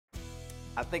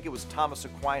I think it was Thomas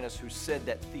Aquinas who said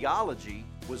that theology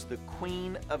was the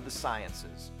queen of the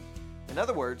sciences. In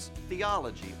other words,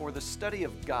 theology, or the study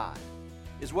of God,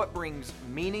 is what brings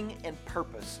meaning and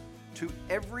purpose to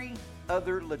every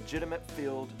other legitimate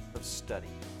field of study.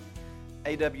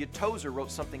 A.W. Tozer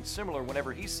wrote something similar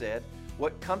whenever he said,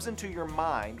 "What comes into your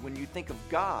mind when you think of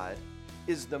God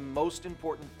is the most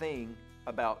important thing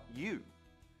about you."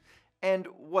 And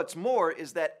what's more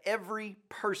is that every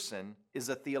person is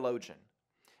a theologian.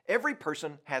 Every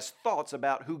person has thoughts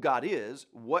about who God is,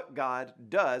 what God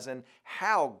does, and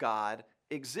how God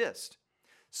exists.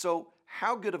 So,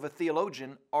 how good of a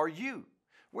theologian are you?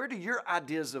 Where do your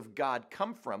ideas of God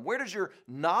come from? Where does your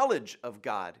knowledge of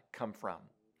God come from?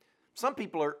 Some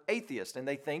people are atheists and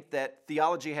they think that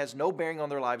theology has no bearing on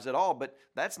their lives at all, but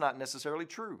that's not necessarily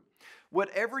true.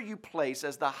 Whatever you place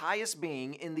as the highest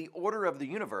being in the order of the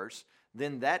universe,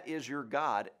 then that is your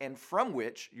God, and from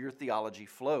which your theology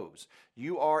flows.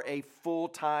 You are a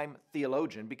full-time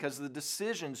theologian because the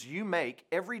decisions you make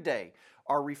every day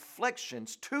are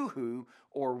reflections to who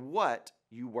or what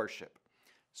you worship.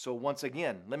 So once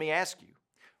again, let me ask you,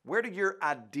 where do your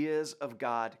ideas of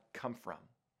God come from?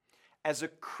 As a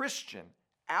Christian,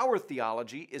 our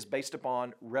theology is based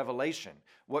upon revelation,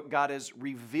 what God has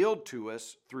revealed to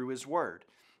us through His Word.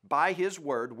 By His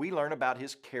Word, we learn about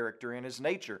His character and His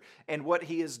nature and what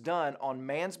He has done on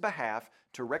man's behalf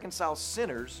to reconcile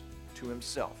sinners to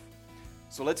Himself.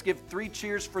 So let's give 3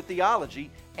 cheers for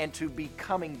theology and to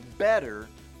becoming better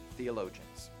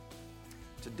theologians.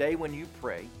 Today when you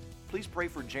pray, please pray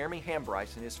for Jeremy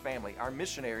Hambryce and his family, our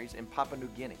missionaries in Papua New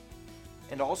Guinea.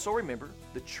 And also remember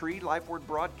the Tree Life Word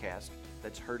broadcast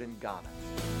that's heard in Ghana.